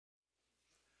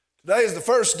Today is the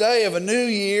first day of a new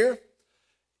year.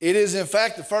 It is, in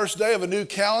fact, the first day of a new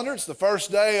calendar. It's the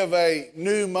first day of a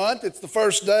new month. It's the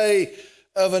first day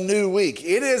of a new week.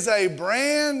 It is a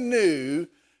brand new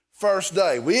first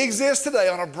day. We exist today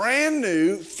on a brand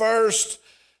new first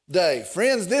day.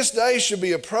 Friends, this day should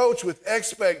be approached with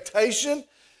expectation.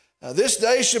 This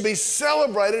day should be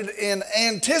celebrated in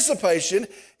anticipation.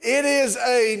 It is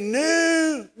a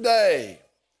new day.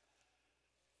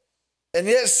 And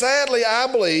yet, sadly,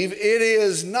 I believe it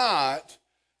is not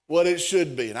what it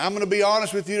should be. And I'm going to be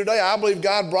honest with you today. I believe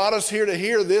God brought us here to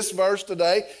hear this verse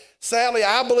today. Sadly,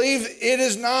 I believe it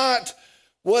is not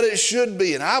what it should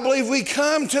be. And I believe we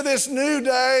come to this new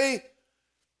day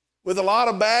with a lot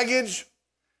of baggage.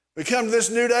 We come to this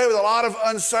new day with a lot of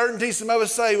uncertainty. Some of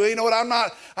us say, well, you know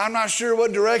what, I'm not sure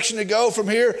what direction to go from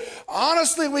here.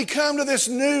 Honestly, we come to this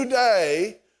new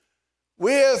day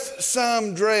with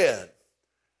some dread.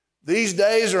 These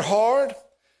days are hard.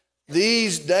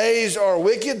 These days are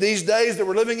wicked. These days that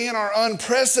we're living in are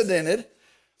unprecedented.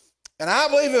 And I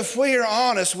believe if we are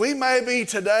honest, we may be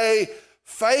today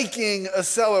faking a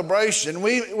celebration.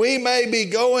 We may be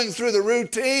going through the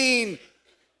routine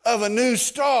of a new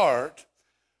start,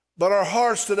 but our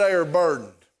hearts today are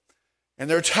burdened, and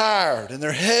they're tired, and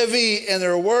they're heavy, and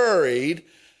they're worried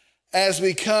as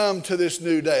we come to this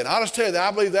new day. And I'll just tell you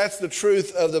that I believe that's the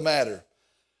truth of the matter.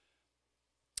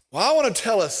 Well, I want to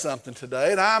tell us something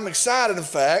today, and I'm excited, in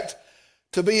fact,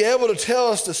 to be able to tell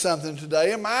us something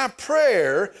today. And my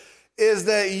prayer is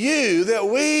that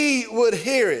we would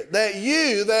hear it,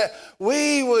 that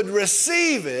we would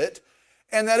receive it,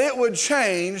 and that it would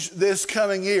change this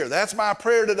coming year. That's my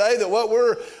prayer today, that what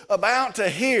we're about to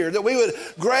hear, that we would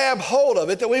grab hold of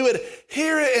it, that we would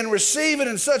hear it and receive it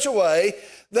in such a way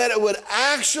that it would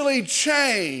actually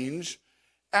change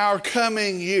our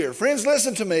coming year. Friends,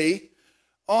 listen to me.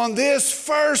 On this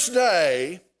first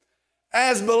day,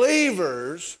 as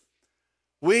believers,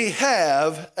 we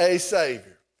have a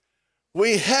Savior.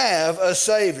 We have a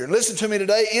Savior. Listen to me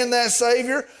today. In that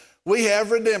Savior, we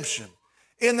have redemption.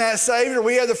 In that Savior,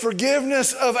 we have the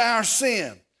forgiveness of our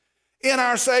sin. In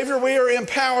our Savior, we are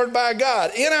empowered by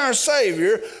God. In our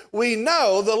Savior, we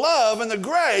know the love and the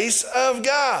grace of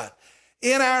God.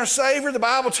 In our Savior, the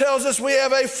Bible tells us we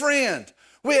have a friend.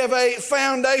 We have a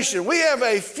foundation. We have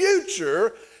a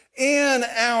future in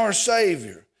our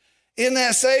Savior. In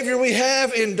that Savior, we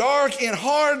have in dark, in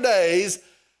hard days,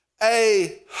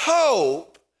 a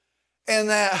hope, and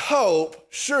that hope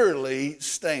surely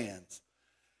stands.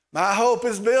 My hope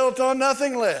is built on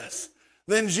nothing less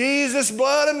than Jesus'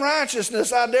 blood and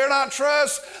righteousness. I dare not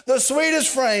trust the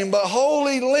sweetest frame, but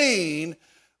wholly lean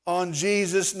on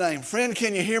Jesus' name. Friend,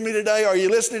 can you hear me today? Are you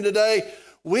listening today?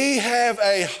 We have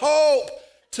a hope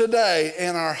today,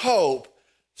 and our hope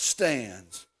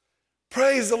stands.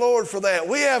 Praise the Lord for that.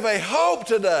 We have a hope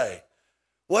today.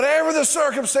 Whatever the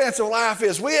circumstance of life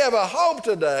is, we have a hope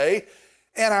today,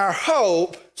 and our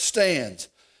hope stands.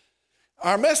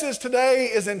 Our message today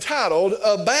is entitled,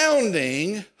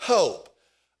 Abounding Hope.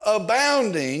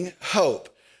 Abounding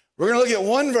Hope. We're going to look at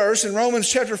one verse in Romans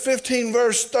chapter 15,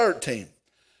 verse 13.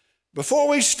 Before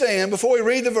we stand, before we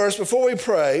read the verse, before we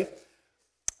pray,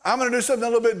 I'm going to do something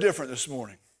a little bit different this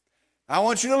morning. I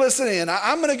want you to listen in.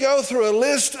 I'm going to go through a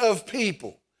list of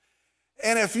people.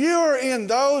 And if you are in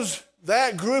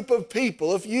that group of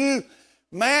people, if you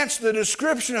match the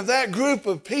description of that group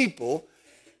of people,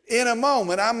 in a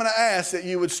moment, I'm going to ask that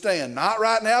you would stand. Not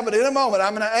right now, but in a moment,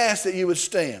 I'm going to ask that you would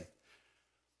stand.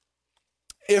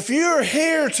 If you're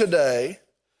here today,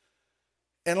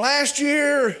 and last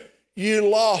year you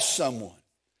lost someone,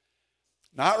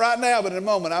 not right now, but in a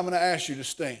moment, I'm going to ask you to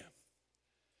stand.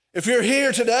 If you're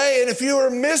here today and if you are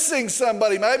missing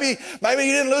somebody, maybe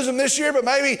you didn't lose them this year, but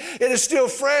maybe it is still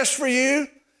fresh for you.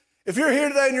 If you're here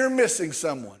today and you're missing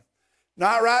someone,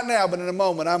 not right now, but in a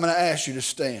moment, I'm going to ask you to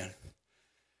stand.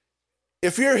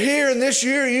 If you're here and this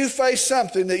year you faced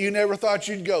something that you never thought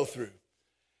you'd go through,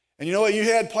 and you know what, you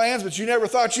had plans, but you never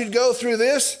thought you'd go through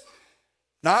this,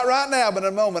 not right now, but in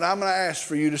a moment, I'm going to ask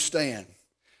for you to stand.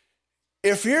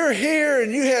 If you're here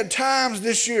and you had times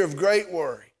this year of great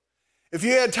worry, if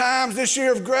you had times this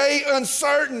year of great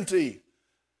uncertainty,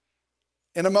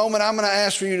 in a moment, I'm going to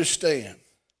ask for you to stand.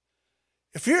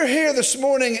 If you're here this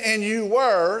morning and you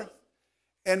were,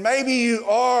 and maybe you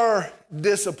are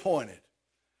disappointed,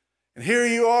 and here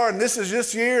you are, and this is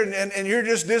this year, and you're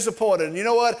just disappointed. And you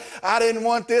know what? I didn't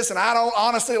want this, and I don't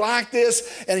honestly like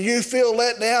this, and you feel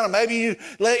let down, and maybe you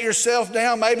let yourself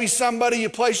down. Maybe somebody you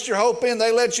placed your hope in,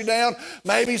 they let you down.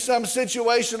 Maybe some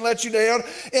situation let you down.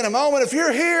 In a moment, if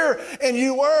you're here and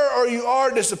you were or you are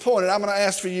disappointed, I'm going to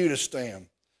ask for you to stand.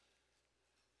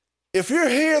 If you're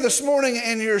here this morning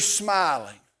and you're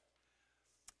smiling,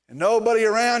 and nobody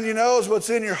around you knows what's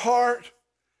in your heart,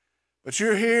 but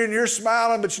you're here and you're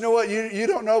smiling, but you know what? You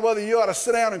don't know whether you ought to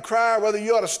sit down and cry, or whether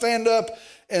you ought to stand up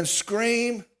and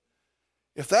scream.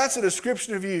 If that's a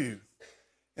description of you,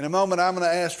 in a moment I'm going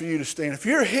to ask for you to stand. If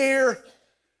you're here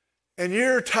and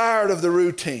you're tired of the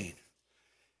routine,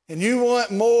 and you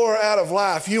want more out of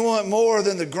life, you want more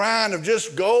than the grind of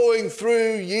just going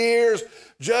through years,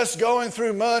 just going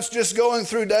through months, just going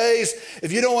through days,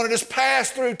 if you don't want to just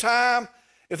pass through time,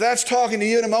 if that's talking to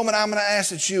you in a moment, I'm going to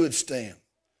ask that you would stand.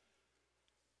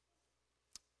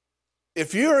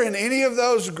 If you're in any of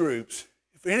those groups,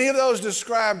 if any of those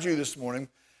described you this morning,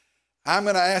 I'm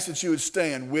going to ask that you would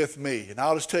stand with me. And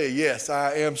I'll just tell you, yes,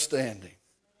 I am standing.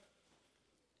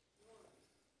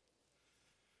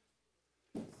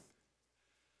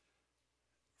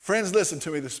 Friends, listen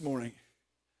to me this morning.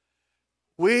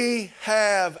 We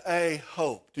have a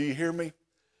hope. Do you hear me?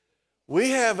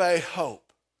 We have a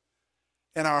hope.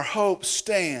 And our hope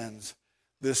stands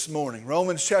this morning.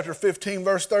 Romans chapter 15,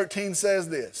 verse 13 says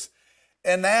this.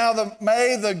 And now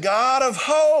may the God of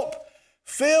hope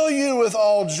fill you with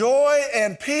all joy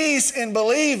and peace in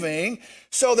believing,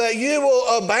 so that you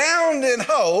will abound in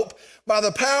hope by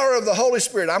the power of the Holy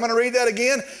Spirit. I'm going to read that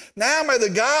again. Now may the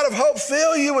God of hope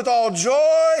fill you with all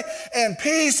joy and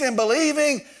peace in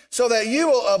believing, so that you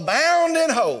will abound in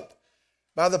hope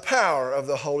by the power of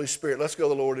the Holy Spirit. Let's go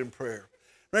to the Lord in prayer.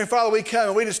 Father, we come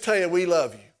and we just tell you we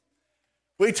love you.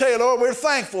 We tell you, Lord, we're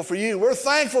thankful for you. We're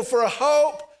thankful for a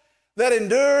hope that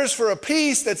endures, for a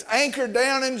peace that's anchored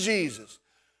down in Jesus.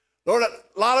 Lord,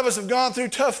 a lot of us have gone through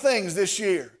tough things this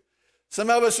year. Some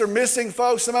of us are missing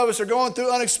folks. Some of us are going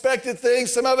through unexpected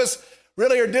things. Some of us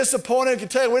really are disappointed. Can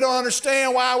tell you we don't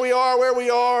understand why we are where we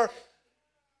are.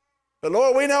 But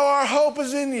Lord, we know our hope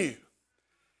is in you.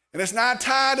 And it's not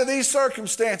tied to these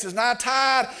circumstances, not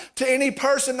tied to any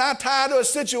person, not tied to a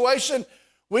situation.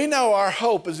 We know our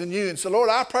hope is in you. And so, Lord,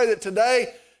 I pray that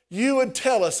today you would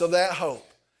tell us of that hope.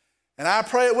 And I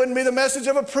pray it wouldn't be the message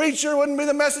of a preacher, it wouldn't be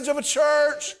the message of a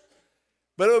church,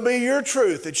 but it would be your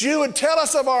truth, that you would tell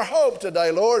us of our hope today,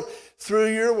 Lord,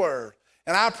 through your word.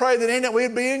 And I pray that in it we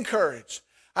would be encouraged.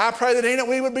 I pray that in it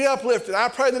we would be uplifted. I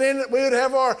pray that in it we would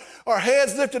have our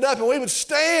heads lifted up and we would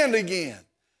stand again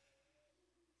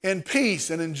in peace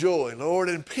and in joy, Lord,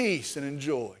 in peace and in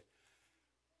joy.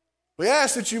 We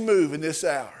ask that you move in this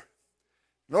hour.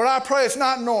 Lord, I pray it's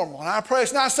not normal, and I pray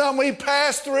it's not something we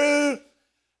pass through,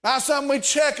 not something we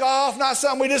check off, not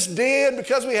something we just did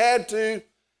because we had to.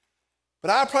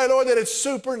 But I pray, Lord, that it's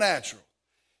supernatural.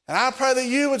 And I pray that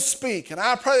you would speak, and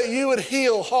I pray that you would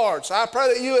heal hearts. I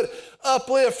pray that you would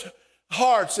uplift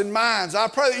hearts and minds. I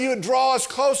pray that you would draw us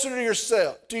closer to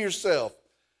yourself.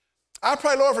 I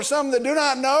pray, Lord, for some that do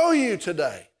not know you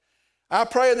today. I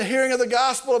pray in the hearing of the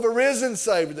gospel of a risen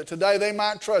Savior that today they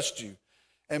might trust you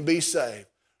and be saved.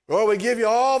 Lord, we give you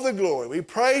all the glory. We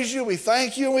praise you, we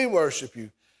thank you, and we worship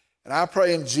you. And I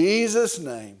pray in Jesus'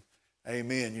 name,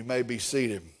 amen. You may be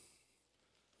seated.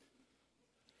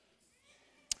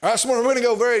 All right, this morning we're going to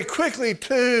go very quickly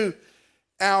to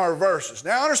our verses.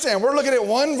 Now understand, we're looking at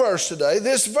one verse today.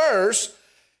 This verse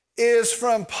is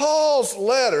from Paul's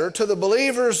letter to the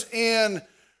believers in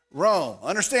Rome.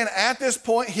 Understand, at this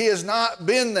point he has not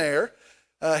been there.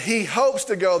 He hopes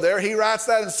to go there. He writes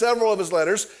that in several of his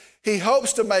letters. He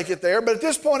hopes to make it there, but at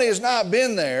this point he has not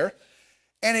been there.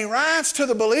 And he writes to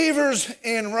the believers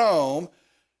in Rome,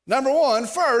 number one,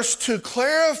 first, to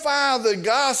clarify the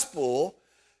gospel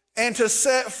and to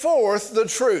set forth the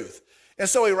truth. And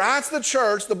so he writes the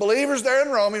church, the believers there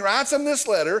in Rome, he writes them this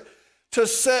letter to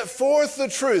set forth the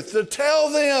truth, to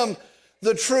tell them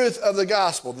the truth of the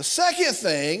gospel. The second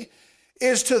thing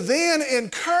is to then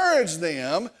encourage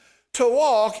them to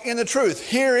walk in the truth.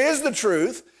 Here is the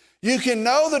truth. You can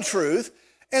know the truth.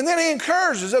 And then he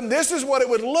encourages them, this is what it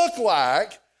would look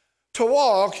like to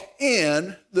walk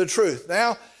in the truth.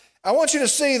 Now, I want you to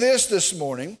see this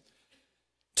morning.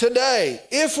 Today,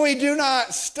 if we do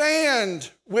not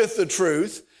stand with the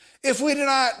truth, if we do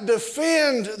not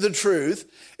defend the truth,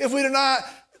 if we do not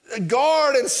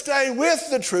guard and stay with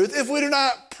the truth, if we do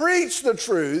not preach the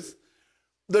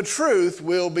truth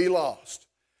will be lost.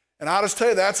 And I'll just tell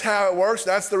you, that's how it works.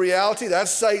 That's the reality.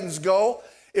 That's Satan's goal.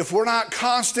 If we're not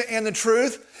constant in the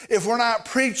truth, if we're not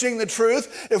preaching the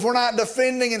truth, if we're not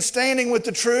defending and standing with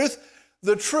the truth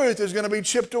is going to be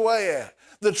chipped away at.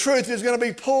 The truth is going to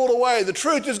be pulled away. The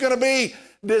truth is going to be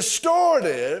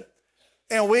distorted,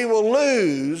 and we will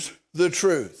lose the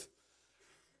truth.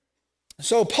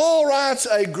 So Paul writes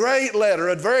a great letter,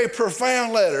 a very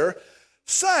profound letter,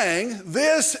 saying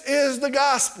this is the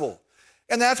gospel.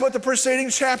 And that's what the preceding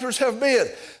chapters have been.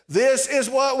 This is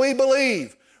what we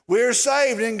believe. We're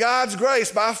saved in God's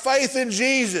grace by faith in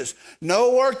Jesus.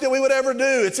 No work that we would ever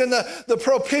do. It's in the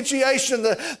propitiation,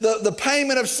 the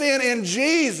payment of sin in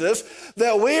Jesus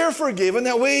that we are forgiven,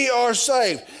 that we are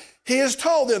saved. He has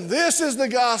told them, this is the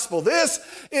gospel. This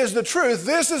is the truth.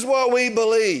 This is what we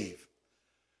believe.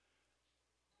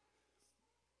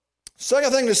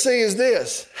 Second thing to see is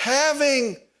this.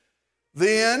 Having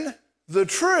then the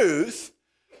truth,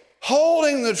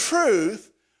 holding the truth,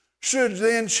 should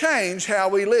then change how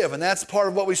we live. And that's part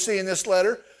of what we see in this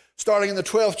letter. Starting in the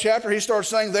 12th chapter, he starts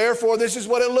saying, therefore, this is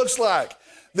what it looks like.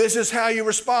 This is how you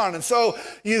respond. And so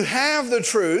you have the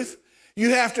truth.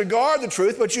 You have to guard the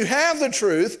truth, but you have the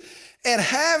truth. And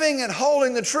having and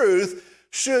holding the truth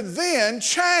should then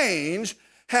change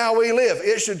how we live.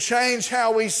 It should change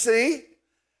how we see.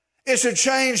 It should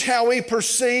change how we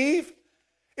perceive.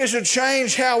 It should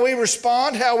change how we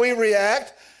respond, how we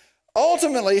react.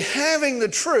 Ultimately, having the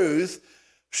truth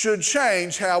should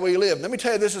change how we live. Let me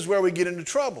tell you, this is where we get into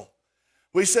trouble.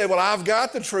 We say, well, I've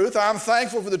got the truth. I'm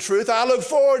thankful for the truth. I look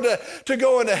forward to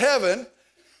going to heaven.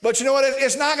 But you know what?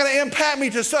 It's not going to impact me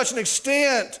to such an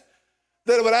extent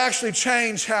that it would actually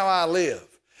change how I live,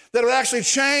 that it would actually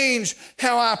change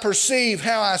how I perceive,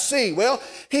 how I see. Well,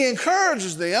 he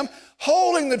encourages them,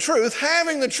 holding the truth,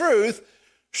 having the truth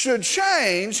should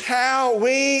change how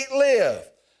we live.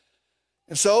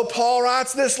 And so Paul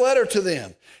writes this letter to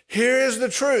them. Here is the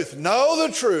truth. Know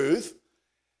the truth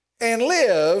and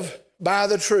live by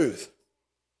the truth.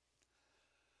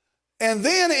 And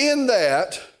then in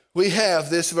that, we have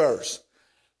this verse.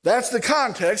 That's the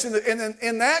context. And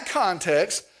in that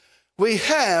context, we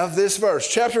have this verse,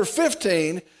 chapter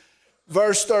 15,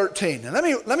 verse 13. And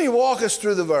let me walk us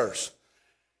through the verse.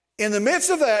 In the midst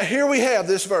of that, here we have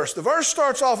this verse. The verse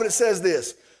starts off and it says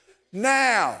this.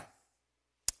 Now,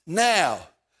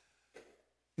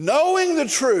 knowing the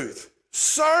truth,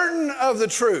 certain of the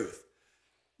truth.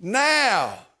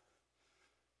 Now,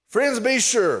 friends, be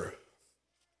sure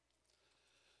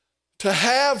to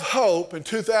have hope in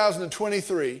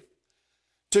 2023,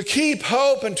 to keep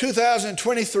hope in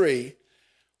 2023,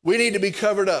 we need to be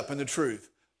covered up in the truth.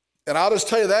 And I'll just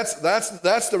tell you, that's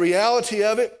the reality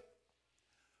of it.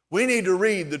 We need to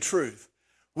read the truth.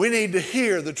 We need to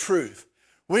hear the truth.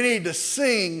 We need to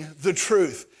sing the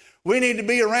truth. We need to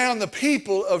be around the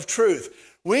people of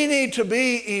truth. We need to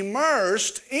be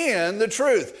immersed in the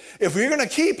truth. If we're going to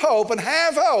keep hope and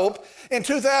have hope in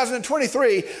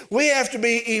 2023, we have to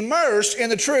be immersed in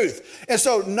the truth. And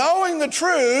so knowing the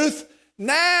truth,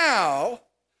 now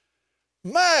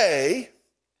may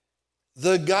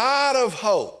the God of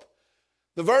hope.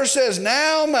 The verse says,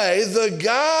 now may the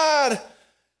God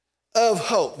of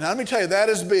hope. Now let me tell you, that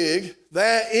is big.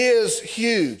 That is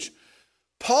huge.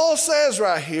 Paul says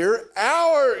right here,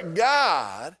 our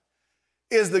God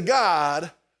is the God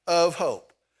of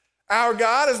hope. Our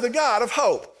God is the God of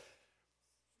hope.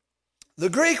 The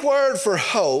Greek word for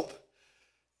hope,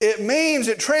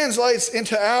 it translates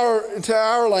into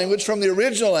our language from the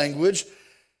original language,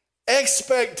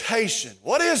 expectation.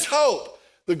 What is hope?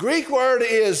 The Greek word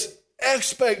is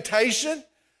expectation.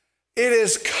 It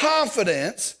is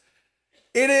confidence.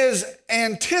 It is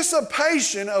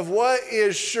anticipation of what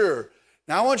is sure.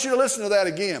 Now I want you to listen to that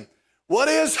again. What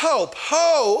is hope?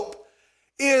 Hope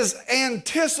is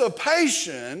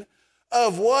anticipation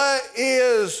of what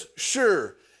is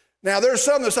sure. Now there's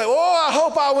some that say, oh, I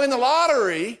hope I win the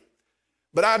lottery,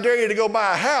 but I dare you to go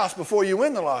buy a house before you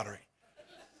win the lottery.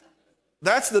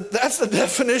 That's the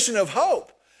definition of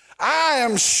hope. I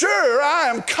am sure,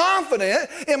 I am confident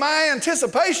in my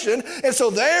anticipation, and so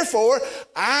therefore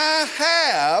I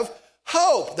have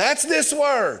hope. That's this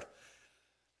word.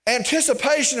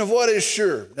 Anticipation of what is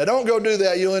sure. Now don't go do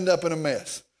that, you'll end up in a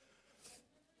mess.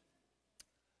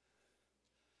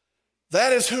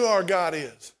 That is who our God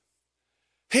is.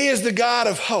 He is the God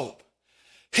of hope.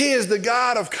 He is the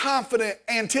God of confident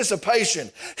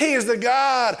anticipation. He is the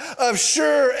God of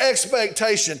sure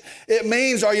expectation. It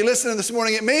means, are you listening this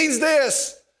morning? It means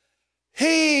this.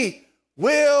 He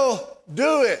will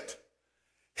do it.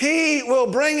 He will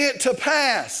bring it to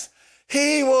pass.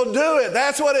 He will do it.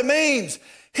 That's what it means.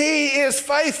 He is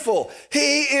faithful.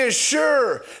 He is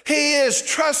sure. He is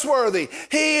trustworthy.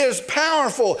 He is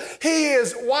powerful. He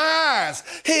is wise.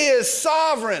 He is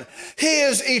sovereign. He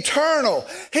is eternal.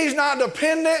 He's not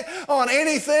dependent on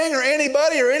anything or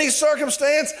anybody or any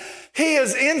circumstance. He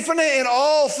is infinite in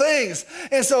all things.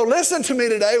 And so listen to me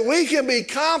today. We can be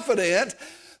confident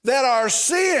that our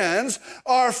sins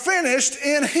are finished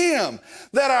in Him,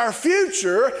 that our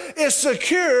future is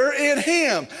secure in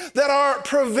Him, that our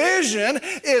provision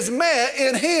is met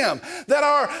in Him, that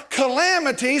our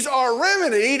calamities are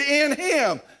remedied in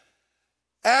Him.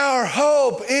 Our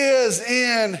hope is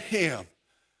in Him.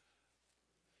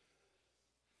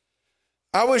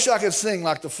 I wish I could sing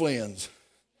like the Flynn's.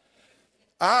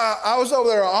 I was over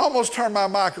there, I almost turned my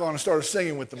mic on and started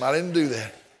singing with them. I didn't do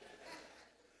that.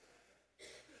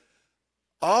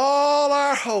 All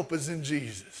our hope is in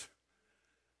Jesus.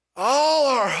 All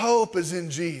our hope is in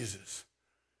Jesus.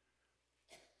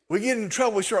 We get in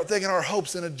trouble, we start thinking our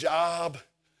hope's in a job,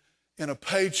 in a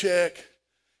paycheck,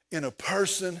 in a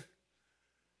person,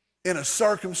 in a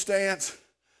circumstance.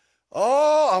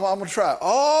 I'm going to try.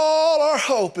 All our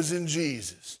hope is in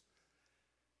Jesus.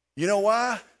 You know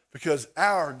why? Because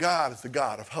our God is the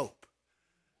God of hope.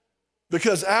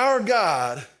 Because our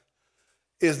God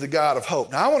is the God of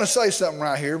hope. Now, I want to say something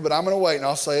right here, but I'm going to wait and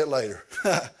I'll say it later.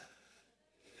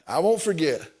 I won't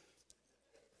forget.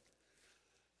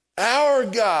 Our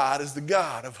God is the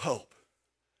God of hope.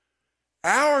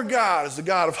 Our God is the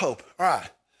God of hope. All right.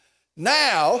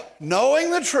 Now,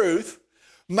 knowing the truth,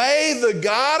 may the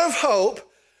God of hope,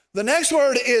 the next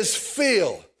word is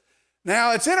fill.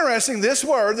 Now, it's interesting, this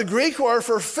word, the Greek word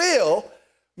for fill,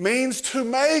 means to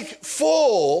make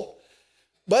full,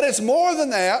 but it's more than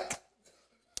that.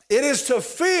 It is to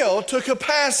fill to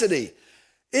capacity.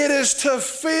 It is to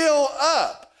fill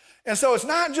up. And so it's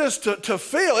not just to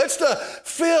fill, it's to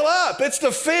fill up. It's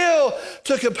to fill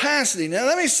to capacity. Now,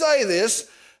 let me say this.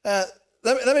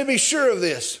 Let me be sure of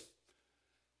this.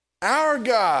 Our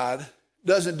God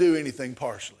doesn't do anything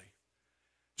partially.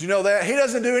 Do you know that? He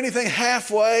doesn't do anything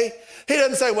halfway. He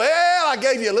doesn't say, well, I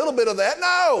gave you a little bit of that.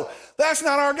 No, that's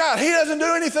not our God. He doesn't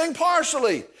do anything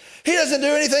partially. He doesn't do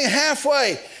anything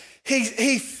halfway.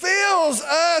 He fills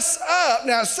us up.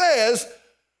 Now it says,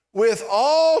 with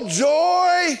all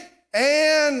joy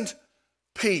and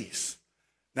peace.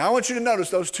 Now I want you to notice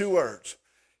those two words.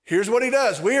 Here's what He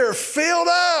does. We are filled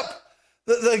up.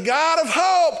 The God of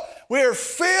hope. We are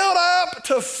filled up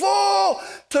to full,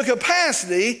 to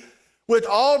capacity with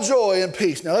all joy and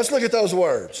peace. Now let's look at those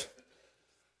words.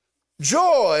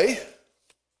 Joy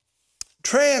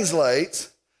translates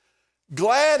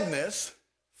gladness,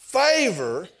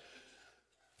 favor.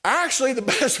 Actually, the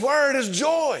best word is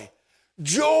joy.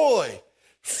 Joy.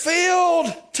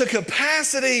 Filled to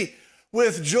capacity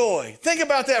with joy. Think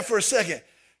about that for a second.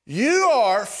 You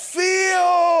are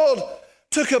filled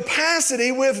to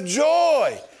capacity with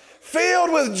joy.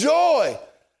 Filled with joy.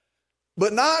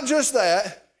 But not just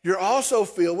that, you're also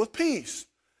filled with peace.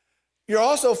 You're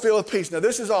also filled with peace. Now,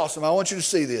 this is awesome. I want you to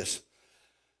see this.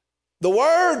 The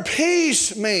word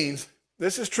peace means,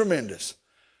 this is tremendous,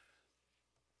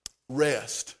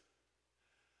 rest.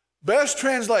 Best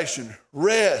translation,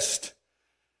 rest.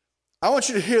 I want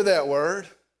you to hear that word.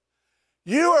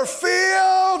 You are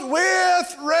filled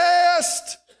with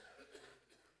rest.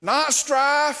 Not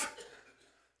strife,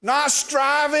 not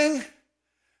striving,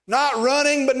 not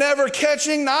running but never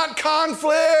catching, not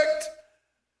conflict.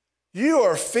 You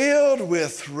are filled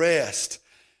with rest.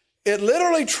 It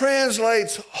literally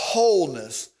translates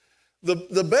wholeness.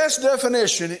 The best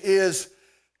definition is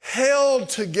held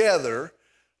together,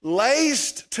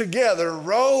 laced together,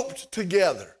 roped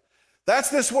together. That's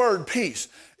this word, peace.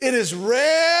 It is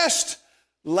rest,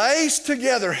 laced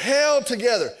together, held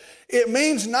together. It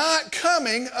means not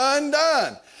coming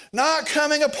undone, not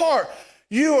coming apart.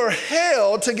 You are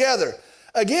held together.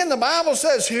 Again, the Bible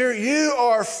says here, you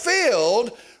are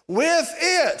filled with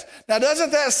it. Now,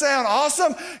 doesn't that sound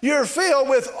awesome? You're filled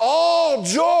with all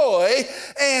joy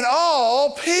and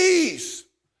all peace.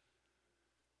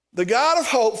 The God of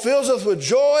hope fills us with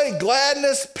joy,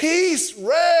 gladness, peace,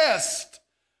 rest.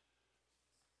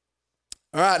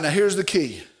 All right, now here's the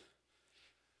key.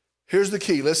 Here's the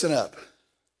key. Listen up.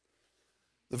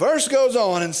 The verse goes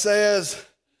on and says,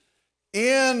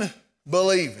 in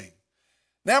believing.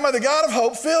 Now may the God of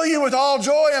hope fill you with all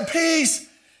joy and peace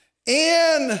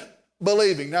in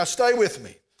believing. Now stay with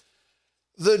me.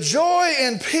 The joy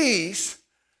and peace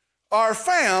are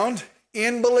found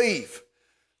in belief.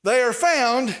 They are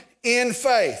found in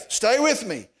faith. Stay with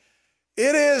me.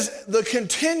 It is the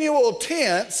continual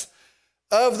tense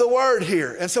of the word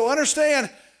here. And so understand,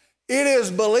 it is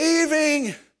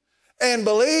believing and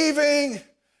believing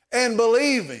and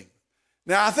believing.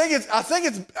 Now I think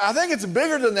it's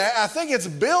bigger than that. I think it's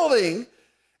building.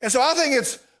 And so I think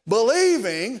it's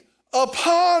believing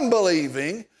upon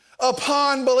believing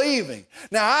upon believing.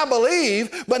 Now I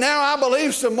believe, but now I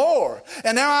believe some more.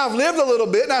 And now I've lived a little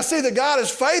bit and I see that God is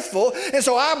faithful. And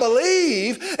so I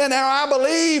believe, and now I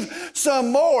believe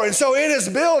some more. And so it is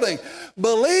building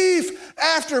belief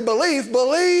after belief,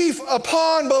 belief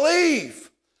upon belief,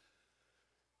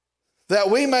 that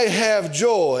we may have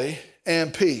joy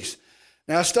and peace.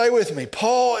 Now stay with me.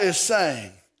 Paul is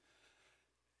saying,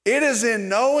 it is in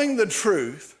knowing the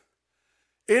truth,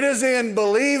 it is in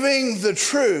believing the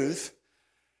truth,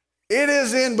 it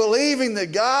is in believing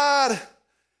that God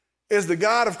is the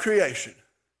God of creation,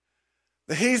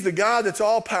 that he's the God that's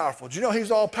all powerful. Do you know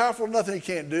he's all powerful? Nothing he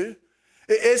can't do.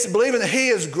 It's believing that he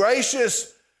is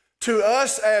gracious to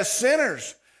us as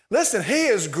sinners. Listen, he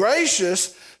is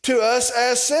gracious to us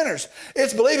as sinners.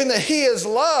 It's believing that he is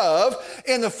love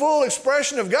in the full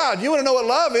expression of God. You want to know what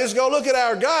love is? Go look at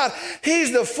our God.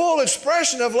 He's the full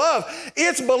expression of love.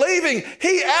 It's believing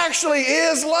he actually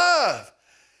is love.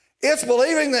 It's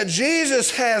believing that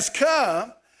Jesus has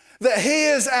come, that he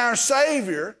is our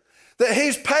Savior, that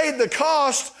he's paid the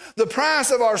cost, the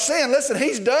price of our sin. Listen,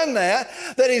 he's done that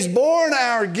he's borne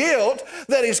our guilt,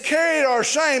 that he's carried our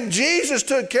shame. Jesus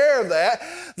took care of that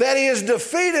he has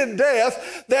defeated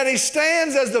death, that he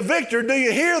stands as the victor. Do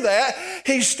you hear that?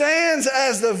 He stands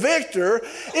as the victor.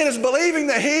 It is believing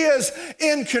that he is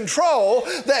in control,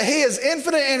 that he is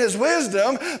infinite in his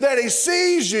wisdom, that he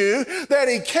sees you, that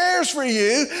he cares for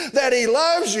you, that he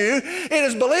loves you. It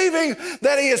is believing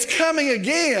that he is coming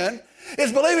again.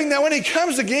 It's believing that when he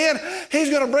comes again, he's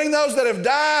going to bring those that have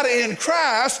died in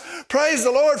Christ. Praise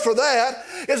the Lord for that.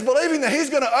 It's believing that he's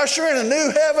going to usher in a new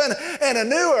heaven and a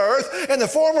new earth, and the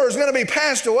former is going to be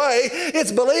passed away.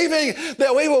 It's believing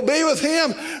that we will be with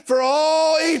him for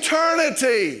all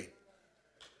eternity.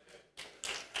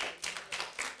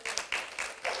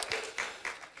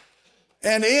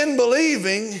 And in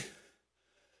believing,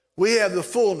 we have the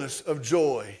fullness of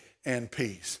joy and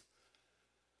peace.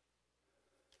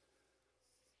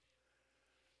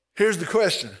 Here's the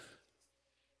question.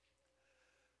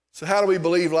 So how do we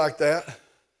believe like that?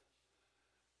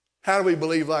 How do we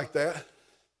believe like that?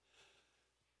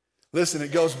 Listen,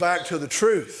 it goes back to the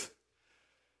truth.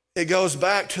 It goes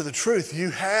back to the truth.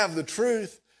 You have the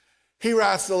truth. He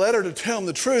writes the letter to tell them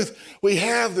the truth. We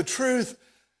have the truth,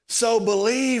 so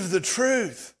believe the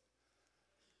truth.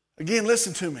 Again,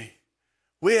 listen to me.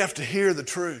 We have to hear the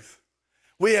truth.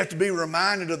 We have to be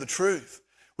reminded of the truth.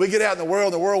 We get out in the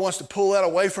world wants to pull that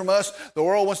away from us. The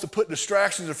world wants to put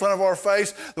distractions in front of our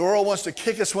face. The world wants to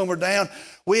kick us when we're down.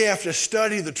 We have to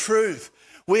study the truth.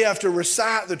 We have to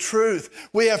recite the truth.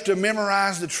 We have to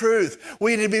memorize the truth.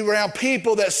 We need to be around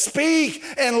people that speak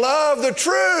and love the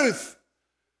truth.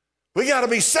 We got to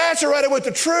be saturated with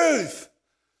the truth.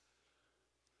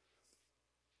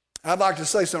 I'd like to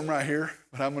say something right here,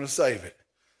 but I'm going to save it.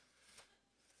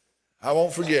 I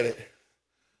won't forget it.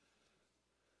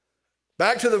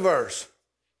 Back to the verse.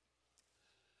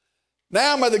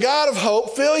 Now may the God of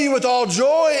hope fill you with all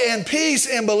joy and peace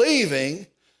in believing,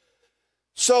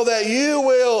 so that you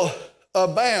will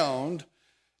abound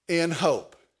in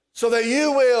hope. So that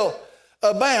you will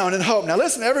abound in hope. Now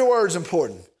listen, every word is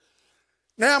important.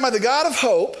 Now may the God of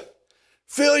hope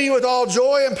fill you with all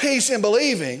joy and peace in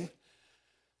believing,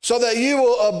 so that you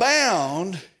will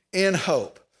abound in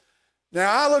hope.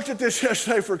 Now I looked at this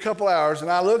yesterday for a couple hours, and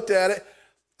I looked at it,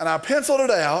 and I penciled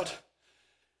it out,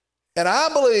 and I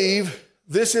believe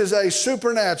this is a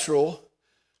supernatural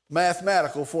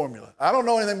mathematical formula. I don't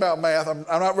know anything about math. I'm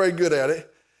not very good at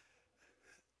it.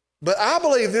 But I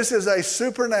believe this is a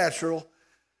supernatural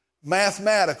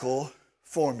mathematical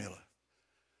formula.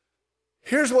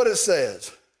 Here's what it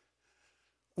says.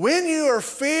 When you are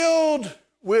filled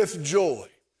with joy.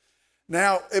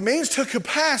 Now, it means to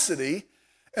capacity,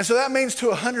 and so that means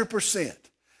to 100%.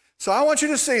 So I want you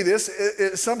to see this.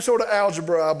 It's some sort of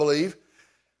algebra, I believe.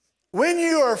 When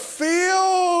you are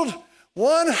filled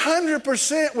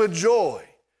 100% with joy,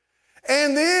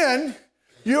 and then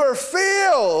you are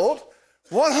filled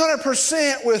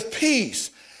 100% with peace,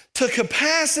 to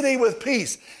capacity with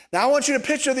peace. Now I want you to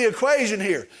picture the equation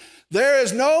here. There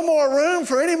is no more room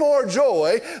for any more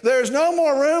joy. There is no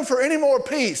more room for any more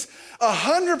peace.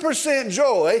 100%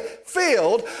 joy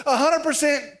filled,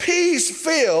 100% peace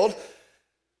filled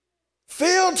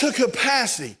to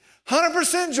capacity.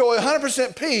 100% joy,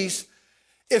 100% peace.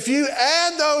 If you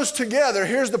add those together,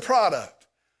 here's the product.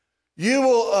 You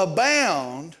will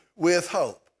abound with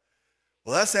hope.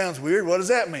 Well, that sounds weird. What does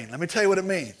that mean? Let me tell you what it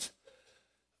means.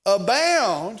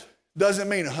 Abound doesn't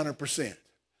mean 100%.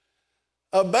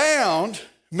 Abound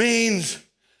means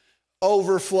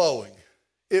overflowing.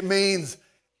 It means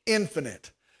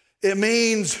infinite. It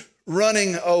means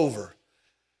running over.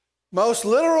 most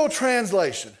literal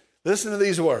translation, listen to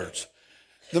these words.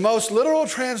 The most literal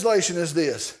translation is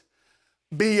this: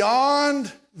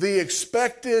 beyond the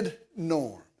expected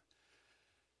norm.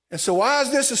 And so why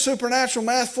is this a supernatural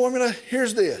math formula?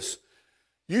 Here's this.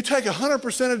 You take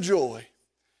 100% of joy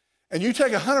and you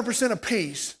take 100% of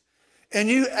peace and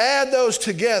you add those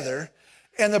together,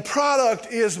 and the product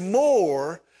is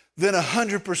more than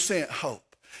 100%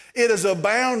 hope. It is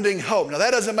abounding hope. Now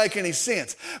that doesn't make any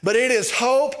sense, but it is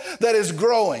hope that is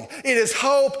growing. It is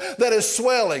hope that is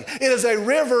swelling. It is a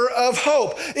river of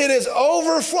hope. It is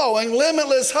overflowing,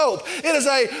 limitless hope. It is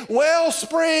a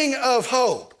wellspring of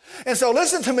hope. And so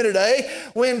listen to me today.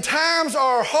 When times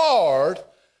are hard,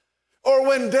 or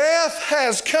when death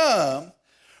has come,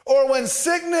 or when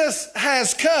sickness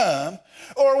has come,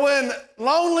 or when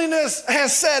loneliness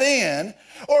has set in,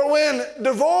 or when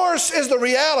divorce is the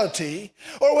reality,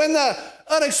 or when the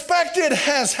unexpected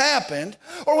has happened,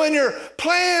 or when your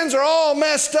plans are all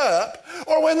messed up,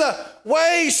 or when the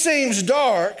way seems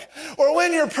dark, or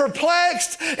when you're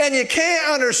perplexed and you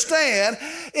can't understand,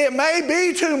 it may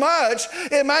be too much,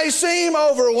 it may seem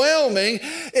overwhelming,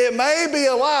 it may be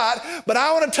a lot, but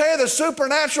I want to tell you the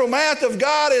supernatural math of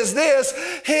God is this: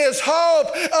 His hope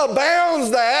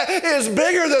abounds, that is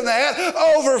bigger than that,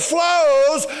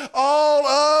 overflows all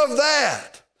of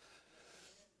that.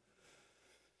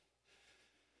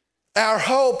 Our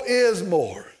hope is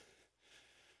more.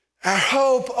 Our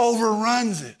hope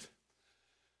overruns it.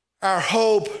 Our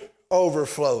hope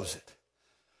overflows it.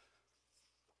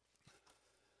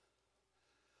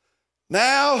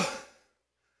 Now,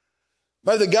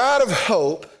 may the God of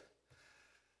hope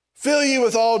fill you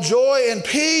with all joy and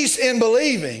peace in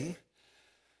believing,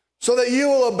 so that you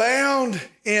will abound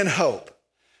in hope.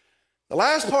 The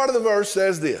last part of the verse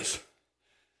says this: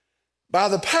 by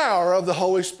the power of the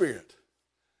Holy Spirit.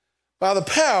 By the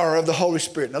power of the Holy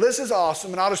Spirit. Now this is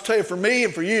awesome, and I'll just tell you, for me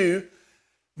and for you,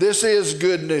 this is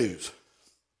good news.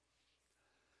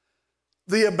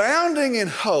 The abounding in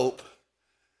hope,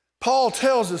 Paul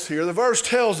tells us here, the verse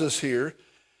tells us here,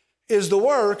 is the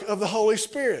work of the Holy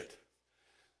Spirit.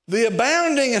 The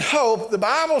abounding in hope, the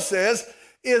Bible says,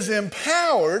 is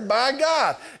empowered by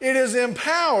God. It is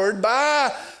empowered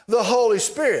by the Holy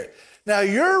Spirit. Now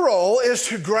your role is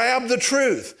to grab the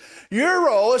truth. Your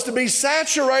role is to be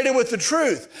saturated with the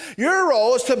truth. Your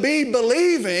role is to be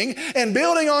believing and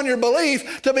building on your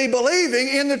belief, to be believing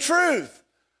in the truth.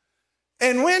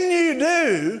 And when you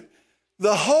do,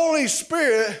 the Holy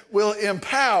Spirit will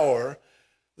empower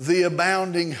the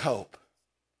abounding hope.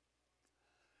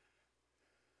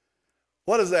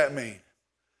 What does that mean?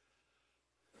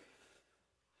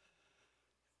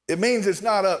 It means it's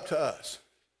not up to us.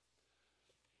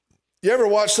 You ever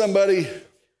watch somebody,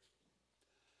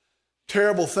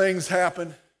 terrible things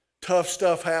happen, tough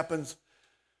stuff happens,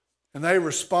 and they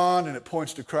respond and it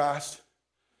points to Christ?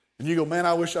 And you go, man,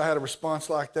 I wish I had a response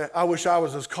like that. I wish I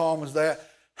was as calm as that.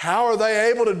 How are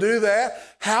they able to do that?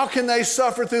 How can they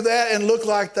suffer through that and look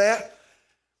like that?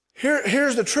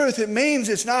 Here's the truth. It means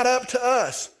it's not up to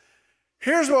us.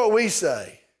 Here's what we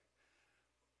say.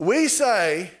 We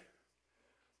say,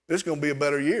 this is going to be a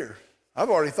better year. I've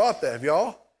already thought that,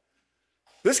 y'all.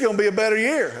 This is going to be a better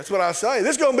year. That's what I say.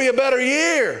 This is going to be a better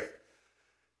year.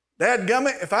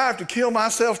 Dadgummit, if I have to kill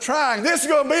myself trying, this is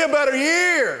going to be a better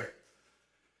year.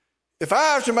 If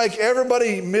I have to make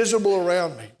everybody miserable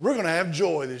around me, we're going to have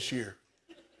joy this year.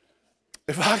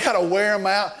 If I got to wear them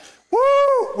out, woo,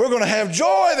 we're going to have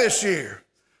joy this year.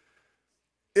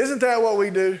 Isn't that what we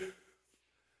do?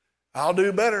 I'll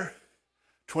do better.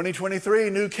 2023,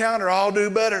 new counter, I'll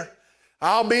do better.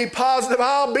 I'll be positive.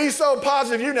 I'll be so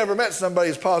positive. You've never met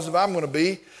somebody as positive I'm going to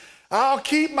be. I'll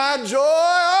keep my joy.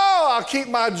 Oh, I'll keep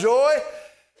my joy.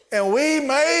 And we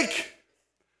make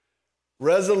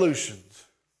resolutions.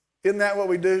 Isn't that what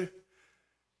we do?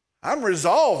 I'm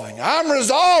resolving. I'm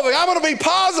going to be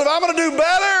positive. I'm going to do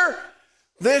better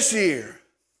this year.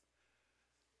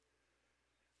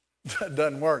 That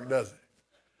doesn't work, does it?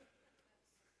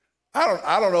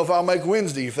 I don't know if I'll make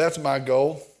Wednesday if that's my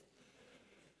goal.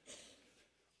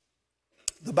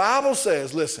 The Bible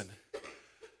says, listen,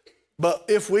 but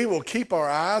if we will keep our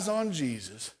eyes on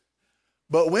Jesus,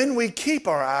 but when we keep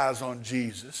our eyes on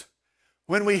Jesus,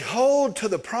 when we hold to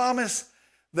the promise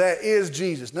that is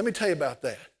Jesus, let me tell you about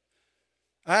that.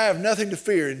 I have nothing to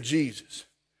fear in Jesus.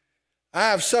 I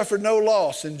have suffered no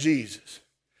loss in Jesus.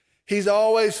 He's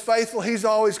always faithful. He's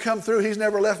always come through. He's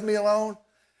never left me alone.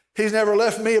 He's never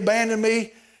left me, abandoned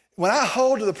me. When I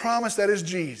hold to the promise that is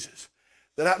Jesus,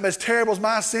 that as terrible as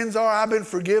my sins are, I've been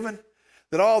forgiven,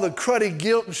 that all the cruddy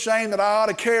guilt and shame that I ought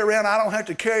to carry around, I don't have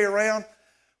to carry around.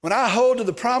 When I hold to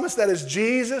the promise that is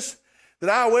Jesus, that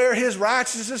I wear his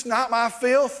righteousness, not my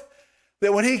filth,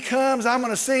 that when he comes, I'm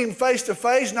going to see him face to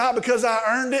face, not because I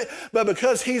earned it, but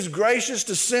because he's gracious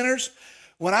to sinners.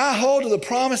 When I hold to the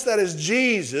promise that is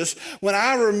Jesus, when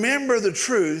I remember the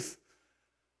truth,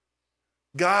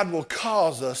 God will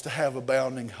cause us to have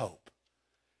abounding hope.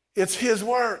 It's his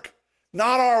work,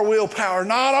 not our willpower,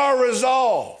 not our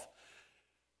resolve.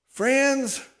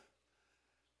 Friends,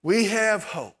 we have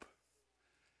hope,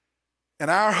 and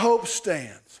our hope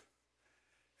stands.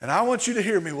 And I want you to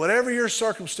hear me. Whatever your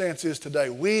circumstance is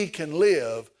today, we can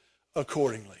live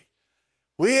accordingly.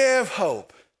 We have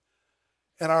hope,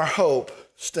 and our hope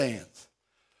stands.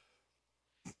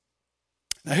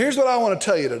 Now, here's what I want to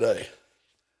tell you today.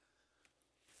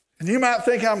 And you might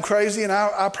think I'm crazy, and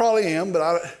I probably am,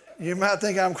 but you might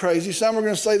think I'm crazy. Some are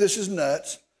going to say this is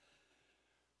nuts.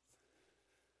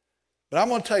 But I'm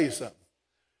going to tell you something,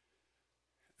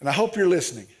 and I hope you're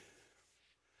listening.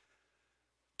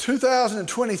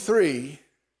 2023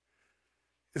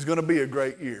 is going to be a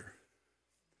great year.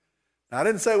 Now, I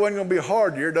didn't say it wasn't going to be a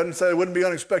hard year. It doesn't say it wouldn't be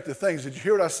unexpected things. Did you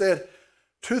hear what I said?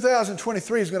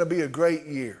 2023 is going to be a great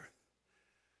year.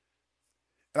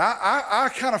 And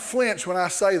I kind of flinch when I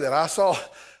say that.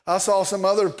 I saw some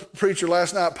other preacher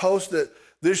last night post that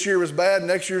this year was bad,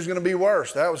 next year is going to be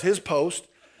worse. That was his post.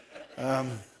 My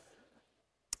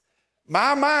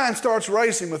mind starts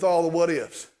racing with all the what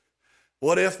ifs.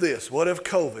 What if this? What if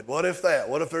COVID? What if that?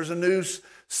 What if there's a new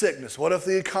sickness? What if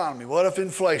the economy? What if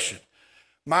inflation?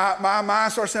 My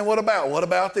mind starts saying, what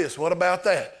about this? What about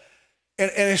that?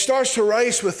 And it starts to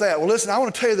race with that. Well, listen, I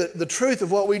want to tell you that the truth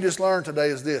of what we just learned today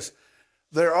is this.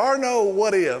 There are no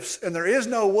what ifs and there is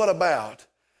no what about.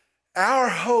 Our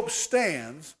hope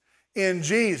stands in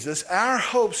Jesus. Our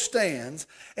hope stands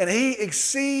and he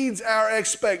exceeds our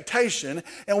expectation,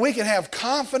 and we can have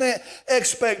confident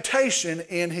expectation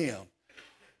in him.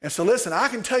 And so listen, I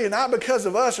can tell you not because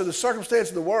of us or the circumstance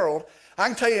of the world, I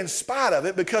can tell you in spite of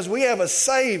it, because we have a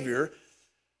Savior,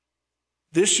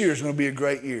 this year is going to be a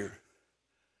great year.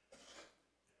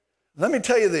 Let me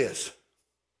tell you this.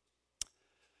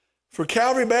 For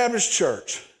Calvary Baptist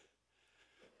Church,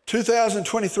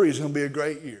 2023 is going to be a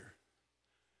great year.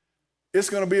 It's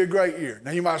going to be a great year.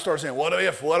 Now you might start saying, what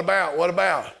if, what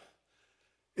about?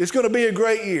 It's going to be a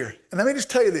great year. And let me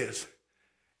just tell you this.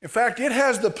 In fact, it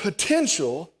has the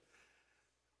potential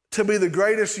to be the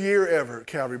greatest year ever at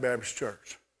Calvary Baptist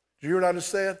Church. Did you hear what I just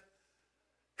said?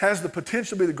 Has the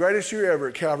potential to be the greatest year ever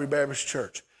at Calvary Baptist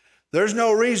Church. There's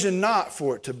no reason not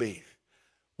for it to be.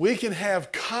 We can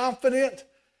have confident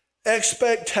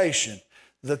expectation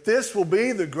that this will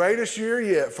be the greatest year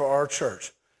yet for our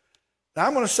church. Now,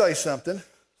 I'm going to say something.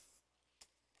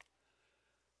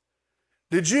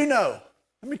 Did you know?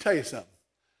 Let me tell you something.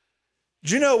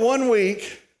 Did you know 1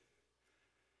 week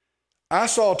I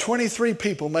saw 23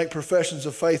 people make professions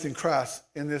of faith in Christ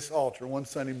in this altar one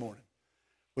Sunday morning?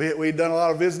 We'd done a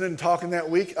lot of visiting and talking that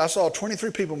week. I saw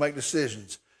 23 people make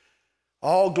decisions.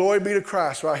 All glory be to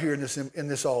Christ right here in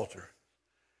this altar.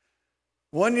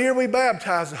 1 year we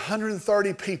baptized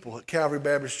 130 people at Calvary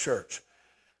Baptist Church.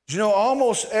 Do you know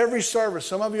almost every service,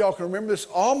 some of y'all can remember this,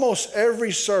 almost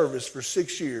every service for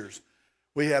 6 years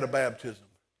we had a baptism.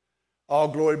 All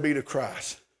glory be to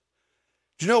Christ.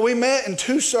 Do you know we met in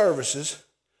 2 services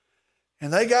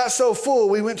and they got so full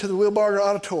we went to the Wilbarger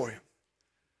Auditorium.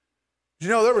 Do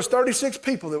you know there was 36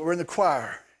 people that were in the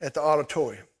choir at the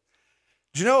auditorium.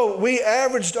 Do you know we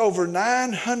averaged over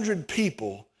 900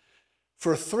 people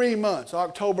for 3 months,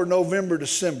 October, November,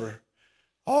 December.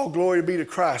 All glory be to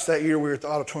Christ. That year we were at the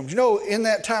auditorium. Do you know in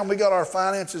that time we got our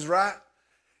finances right?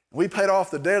 We paid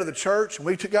off the debt of the church, and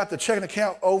we got the checking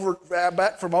account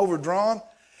back from overdrawn,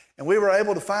 and we were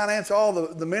able to finance all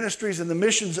the ministries and the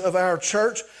missions of our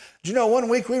church. Do you know 1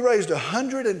 week we raised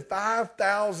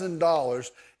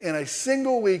 $105,000 in a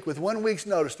single week with 1 week's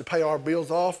notice to pay our bills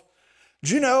off?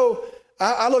 Do you know,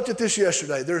 I looked at this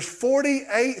yesterday. There's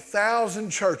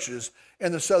 48,000 churches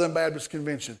in the Southern Baptist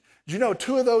Convention. Do you know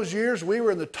 2 of those years we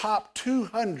were in the top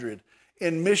 200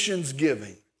 in missions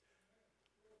giving?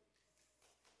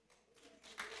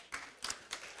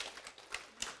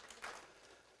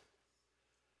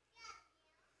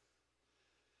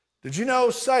 Did you know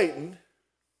Satan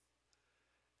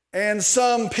and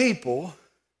some people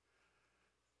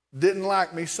didn't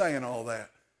like me saying all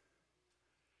that?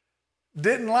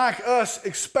 Didn't like us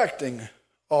expecting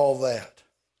all that.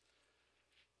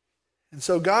 And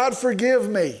so God forgive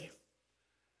me.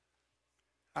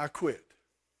 I quit.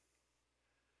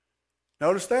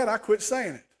 Notice that? I quit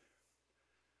saying it.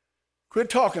 Quit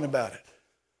talking about it.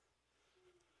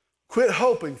 Quit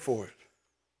hoping for it.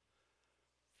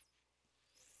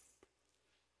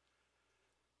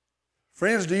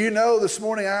 Friends, do you know this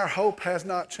morning our hope has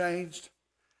not changed?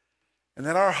 And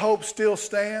that our hope still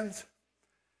stands?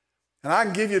 And I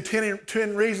can give you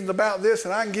 10 reasons about this,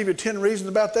 and I can give you 10 reasons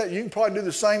about that. You can probably do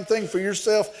the same thing for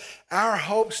yourself. Our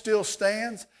hope still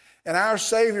stands, and our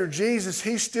Savior Jesus,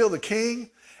 He's still the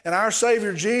King. And our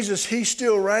Savior Jesus, He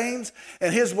still reigns,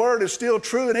 and His word is still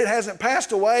true, and it hasn't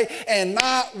passed away, and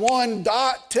not one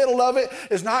tittle of it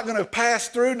is not going to pass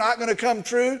through, not going to come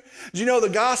true. Do you know the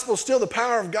gospel is still the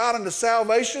power of God unto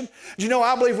salvation? Do you know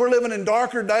I believe we're living in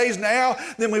darker days now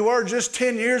than we were just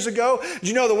 10 years ago? Do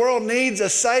you know the world needs a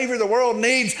Savior? The world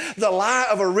needs the light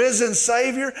of a risen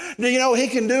Savior. Do you know He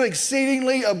can do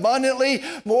exceedingly abundantly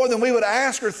more than we would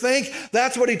ask or think?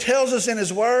 That's what He tells us in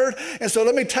His word. And so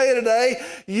let me tell you today,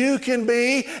 you can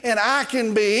be, and I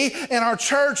can be, and our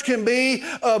church can be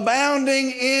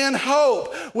abounding in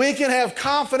hope. We can have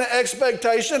confident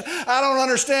expectation. I don't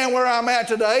understand where I'm at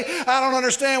today. I don't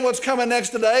understand what's coming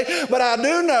next today, but I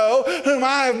do know whom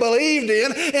I have believed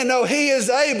in and know He is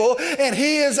able, and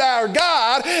He is our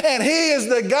God, and He is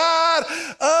the God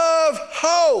of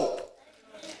hope.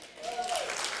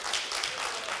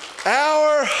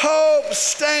 Our hope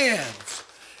stands.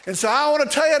 And so I want to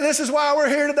tell you, this is why we're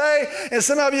here today. And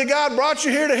some of you, God brought you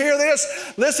here to hear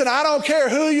this. Listen, I don't care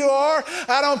who you are.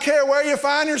 I don't care where you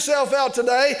find yourself out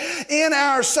today. In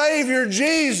our Savior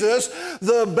Jesus,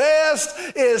 the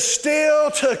best is still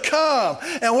to come.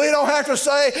 And we don't have to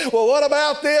say, well, what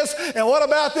about this? And what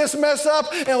about this mess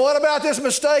up? And what about this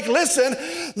mistake? Listen,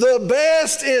 the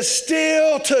best is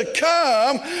still to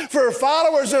come for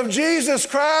followers of Jesus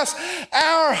Christ.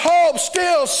 Our hope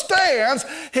still stands.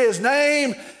 His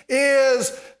name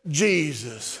is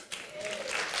Jesus.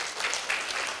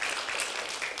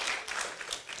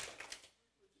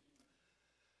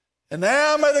 And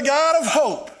now may the God of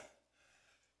hope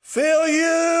fill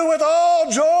you with all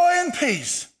joy and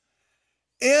peace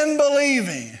in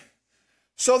believing,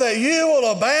 so that you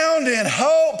will abound in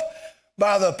hope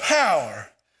by the power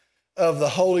of the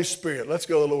Holy Spirit. Let's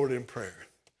go to the Lord in prayer.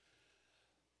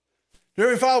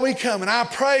 Dear Father, we come and I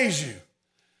praise you.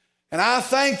 And I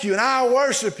thank you and I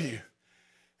worship you.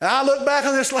 And I look back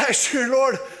on this last year,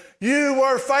 Lord, you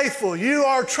were faithful. You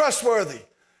are trustworthy.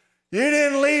 You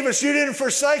didn't leave us. You didn't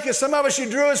forsake us. Some of us, you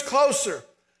drew us closer.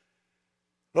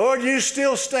 Lord, you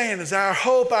still stand as our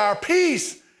hope, our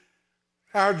peace,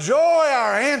 our joy,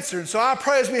 our answer. And so I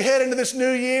pray as we head into this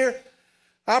new year,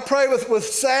 I pray with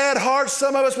sad hearts,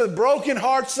 some of us, with broken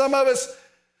hearts, some of us,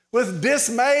 with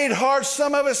dismayed hearts,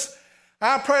 some of us.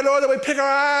 I pray, Lord, that we pick our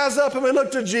eyes up and we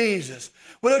look to Jesus.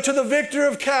 We look to the victor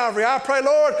of Calvary. I pray,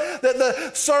 Lord, that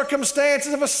the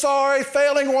circumstances of a sorry,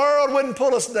 failing world wouldn't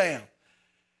pull us down.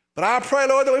 But I pray,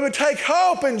 Lord, that we would take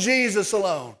hope in Jesus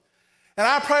alone. And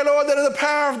I pray, Lord, that in the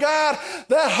power of God,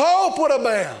 that hope would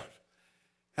abound.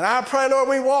 And I pray, Lord,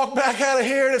 we walk back out of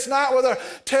here and it's not with our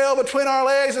tail between our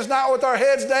legs, it's not with our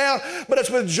heads down, but it's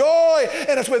with joy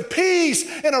and it's with peace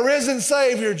in a risen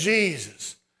Savior,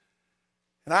 Jesus.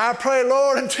 And I pray,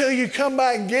 Lord, until you come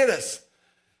back and get us,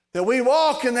 that we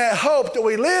walk in that hope, that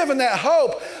we live in that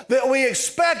hope, that we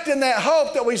expect in that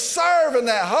hope, that we serve in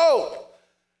that hope.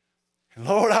 And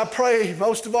Lord, I pray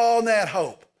most of all in that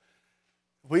hope,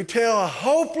 we tell a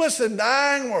hopeless and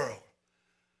dying world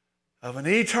of an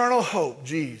eternal hope,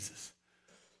 Jesus.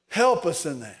 Help us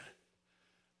in that.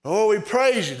 Lord, we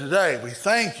praise you today. We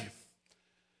thank you.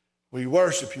 We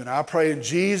worship you. And I pray in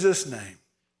Jesus' name,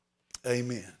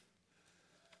 amen.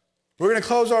 We're going to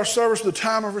close our service with a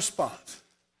time of response.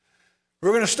 We're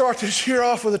going to start this year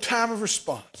off with a time of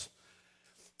response.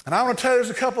 And I want to tell you there's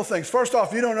a couple things. First off,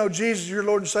 if you don't know Jesus, your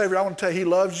Lord and Savior, I want to tell you He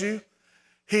loves you.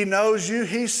 He knows you.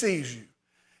 He sees you.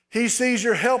 He sees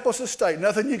your helpless estate.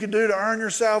 Nothing you can do to earn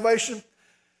your salvation.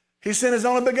 He sent His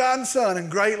only begotten Son in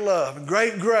great love and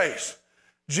great grace,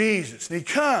 Jesus. And He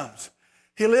comes.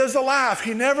 He lives a life.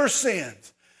 He never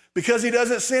sins. Because He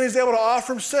doesn't sin, He's able to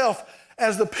offer Himself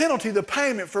as the penalty, the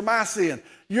payment for my sin,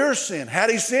 your sin.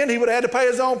 Had He sinned, He would have had to pay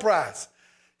His own price.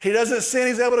 He doesn't sin,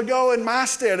 He's able to go in my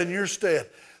stead, in your stead.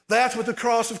 That's what the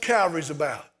cross of Calvary is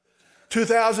about.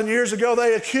 2,000 years ago,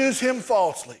 they accused Him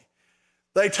falsely.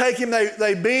 They take Him,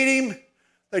 they beat Him,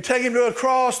 they take Him to a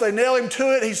cross, they nail Him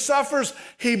to it, He suffers,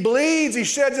 He bleeds, He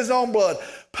sheds His own blood,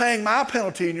 paying my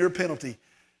penalty and your penalty.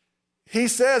 He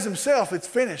says Himself, it's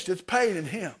finished, it's paid in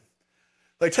Him.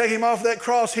 They take Him off that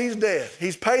cross, He's dead.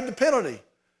 He's paid the penalty.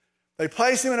 They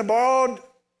place Him in a borrowed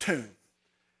tomb.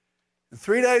 And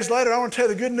 3 days later, I want to tell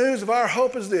you the good news of our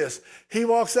hope is this. He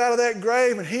walks out of that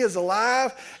grave and He is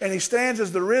alive and He stands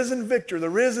as the risen victor,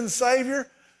 the risen Savior,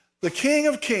 the King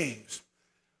of Kings.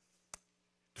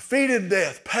 Defeated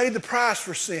death, paid the price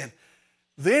for sin.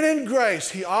 Then in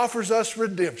grace, He offers us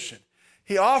redemption.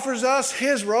 He offers us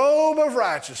his robe of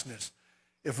righteousness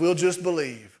if we'll just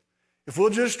believe. If we'll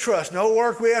just trust. No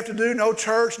work we have to do, no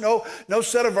church, no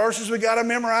set of verses we got to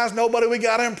memorize, nobody we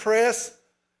got to impress.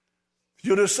 If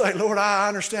you'll just say, Lord, I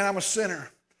understand I'm a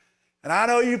sinner. And I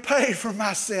know you paid for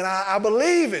my sin. I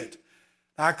believe it.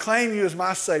 I claim you as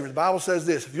my Savior. The Bible says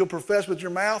this, if you'll profess with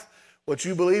your mouth what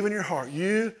you believe in your heart,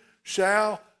 you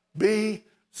shall be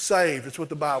saved. That's what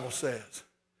the Bible says.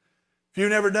 If you've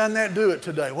never done that, do it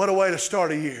today. What a way to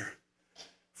start a year.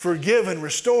 Forgiven,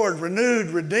 restored, renewed,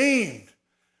 redeemed.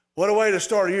 What a way to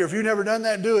start a year. If you've never done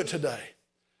that, do it today.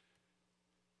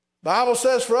 The Bible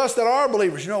says for us that are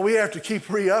believers, we have to keep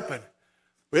re-upping.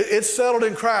 It's settled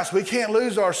in Christ. We can't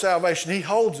lose our salvation. He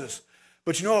holds us.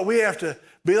 But you know what? We have to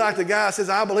be like the guy that says,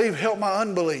 I believe, help my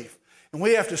unbelief. And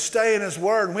we have to stay in his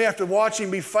word, and we have to watch him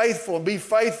be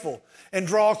faithful and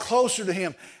draw closer to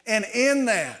him. And in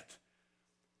that,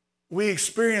 we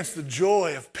experience the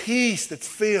joy of peace that's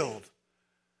filled,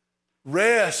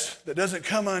 rest that doesn't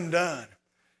come undone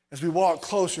as we walk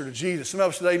closer to Jesus. Some of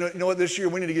us today, you know what, this year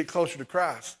we need to get closer to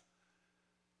Christ.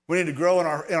 We need to grow in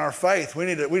our faith. We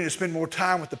need to spend more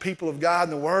time with the people of God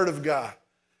and the Word of God.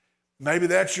 Maybe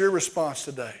that's your response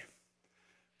today.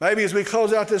 Maybe as we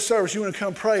close out this service, you want to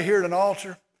come pray here at an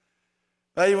altar.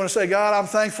 Maybe you want to say, God, I'm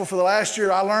thankful for the last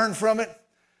year. I learned from it.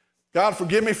 God,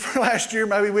 forgive me for last year.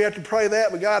 Maybe we have to pray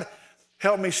that, but God,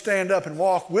 help me stand up and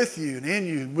walk with you and in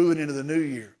you moving into the new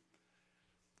year.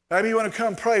 Maybe you want to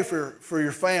come pray for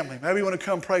your family. Maybe you want to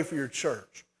come pray for your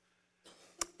church.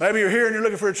 Maybe you're here and you're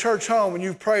looking for a church home and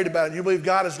you've prayed about it and you believe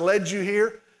God has led you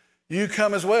here. You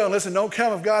come as well. And listen, don't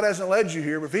come if God hasn't led you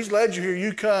here. But if he's led you here,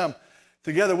 you come.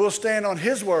 Together we'll stand on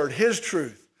his word, his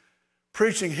truth,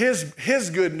 preaching his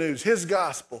good news, his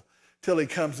gospel till he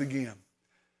comes again.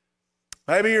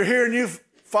 Maybe you're here and you've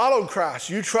followed Christ.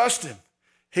 You trust him.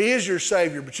 He is your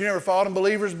Savior, but you never followed in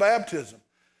believer's baptism.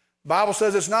 The Bible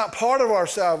says it's not part of our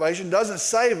salvation, doesn't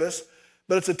save us,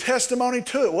 but it's a testimony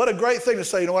to it. What a great thing to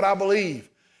say, you know what, I believe,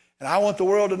 and I want the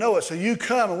world to know it. So you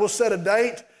come and we'll set a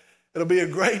date. It'll be a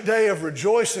great day of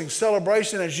rejoicing,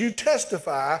 celebration as you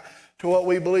testify to what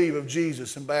we believe of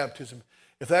Jesus and baptism.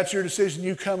 If that's your decision,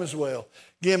 you come as well.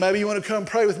 Again, maybe you want to come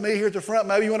pray with me here at the front.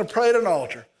 Maybe you want to pray at an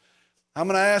altar. I'm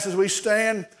going to ask as we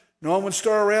stand, no one would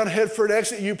stir around, head for an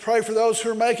exit. You pray for those who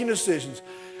are making decisions.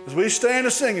 As we stand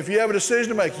to sing, if you have a decision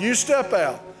to make, you step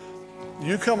out.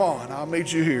 You come on. I'll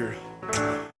meet you here.